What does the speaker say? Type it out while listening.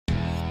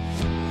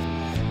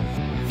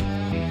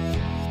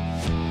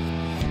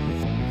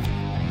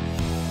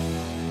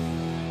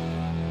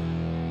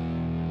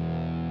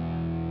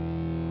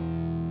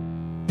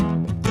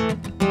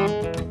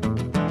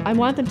I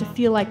want them to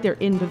feel like they're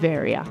in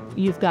Bavaria.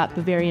 You've got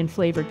Bavarian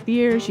flavored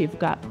beers, you've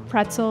got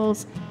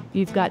pretzels,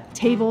 you've got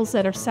tables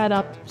that are set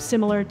up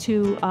similar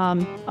to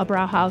a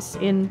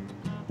Brauhaus in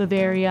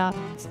Bavaria.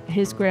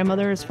 His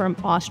grandmother is from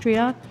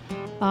Austria.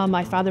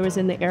 My father was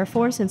in the Air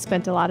Force and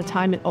spent a lot of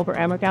time in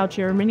Oberammergau,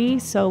 Germany,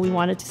 so we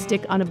wanted to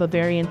stick on a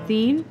Bavarian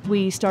theme.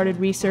 We started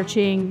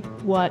researching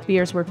what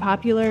beers were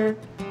popular,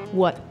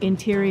 what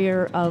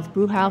interior of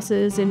brew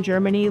houses in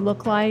Germany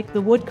look like.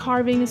 The wood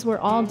carvings were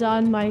all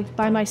done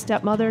by my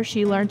stepmother.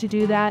 She learned to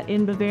do that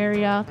in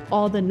Bavaria.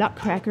 All the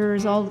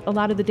nutcrackers, a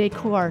lot of the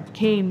decor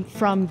came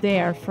from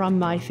there, from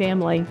my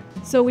family.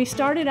 So we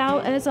started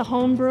out as a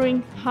home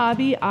brewing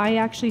hobby. I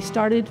actually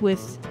started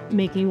with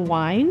making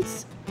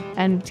wines,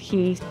 and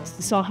he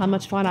saw how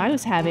much fun I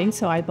was having,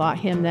 so I bought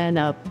him then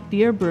a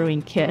beer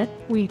brewing kit.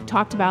 We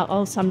talked about,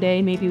 oh,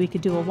 someday maybe we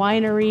could do a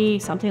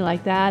winery, something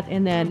like that,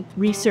 and then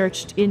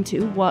researched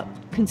into what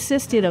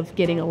consisted of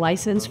getting a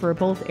license for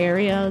both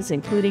areas,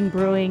 including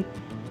brewing,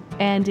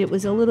 and it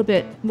was a little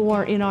bit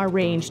more in our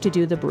range to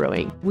do the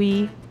brewing.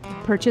 We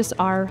purchase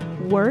our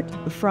wort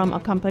from a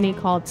company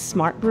called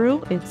Smart Brew.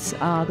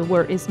 The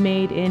wort is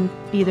made in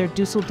either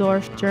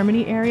Dusseldorf,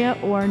 Germany area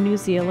or New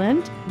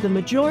Zealand. The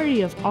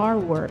majority of our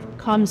wort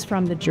comes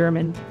from the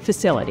German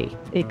facility.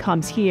 It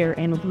comes here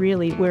and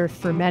really we're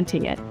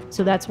fermenting it.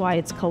 So that's why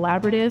it's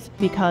collaborative,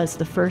 because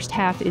the first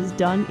half is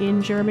done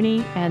in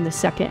Germany and the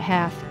second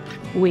half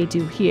we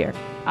do here.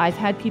 I've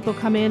had people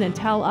come in and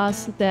tell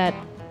us that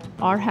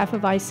our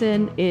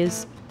Hefeweizen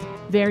is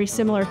very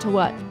similar to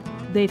what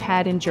they've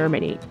had in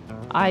Germany.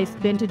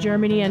 I've been to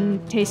Germany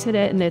and tasted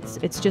it, and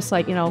it's just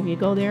like, you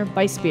go there,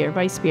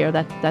 Weissbier,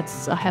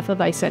 that's a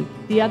Hefeweizen.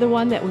 The other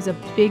one that was a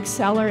big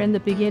seller in the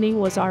beginning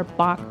was our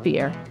Bock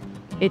beer.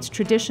 It's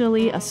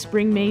traditionally a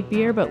spring-made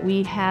beer, but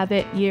we have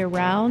it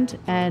year-round,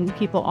 and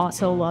people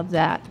also love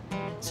that.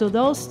 So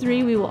those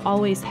three we will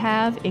always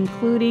have,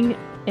 including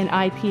an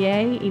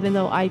IPA. Even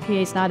though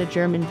IPA is not a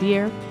German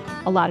beer,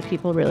 a lot of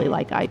people really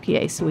like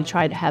IPA, so we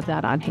try to have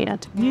that on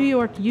hand. New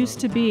York used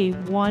to be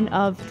one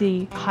of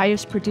the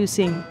highest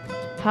producing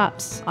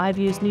hops. I've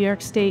used New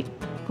York State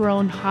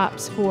grown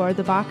hops for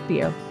the Bock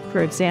beer,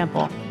 for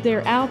example.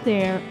 They're out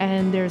there,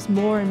 and there's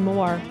more and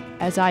more.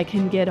 As I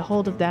can get a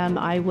hold of them,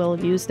 I will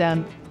use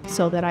them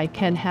so that I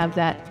can have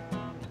that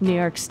New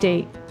York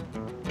State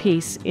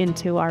piece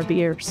into our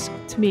beers.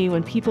 To me,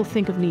 when people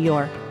think of New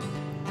York,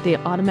 they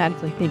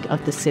automatically think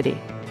of the city,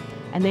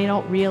 and they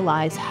don't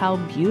realize how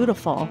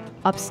beautiful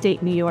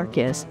upstate New York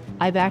is.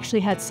 I've actually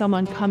had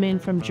someone come in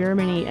from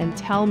Germany and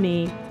tell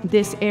me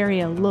this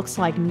area looks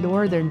like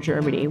northern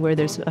Germany, where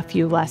there's a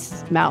few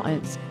less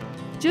mountains.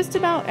 Just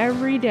about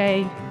every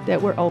day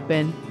that we're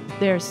open,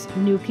 there's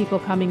new people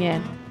coming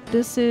in.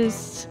 This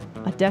is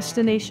a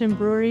destination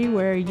brewery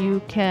where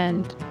you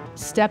can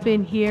step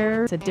in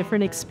here. It's a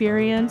different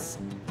experience.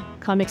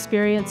 Come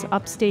experience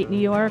upstate New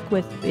York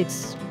with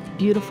its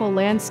beautiful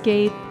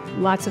landscape,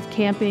 lots of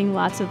camping,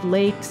 lots of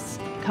lakes.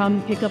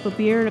 Come pick up a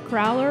beer and a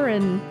crowler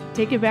and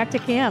take it back to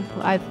camp.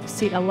 I've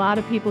seen a lot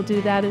of people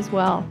do that as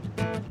well.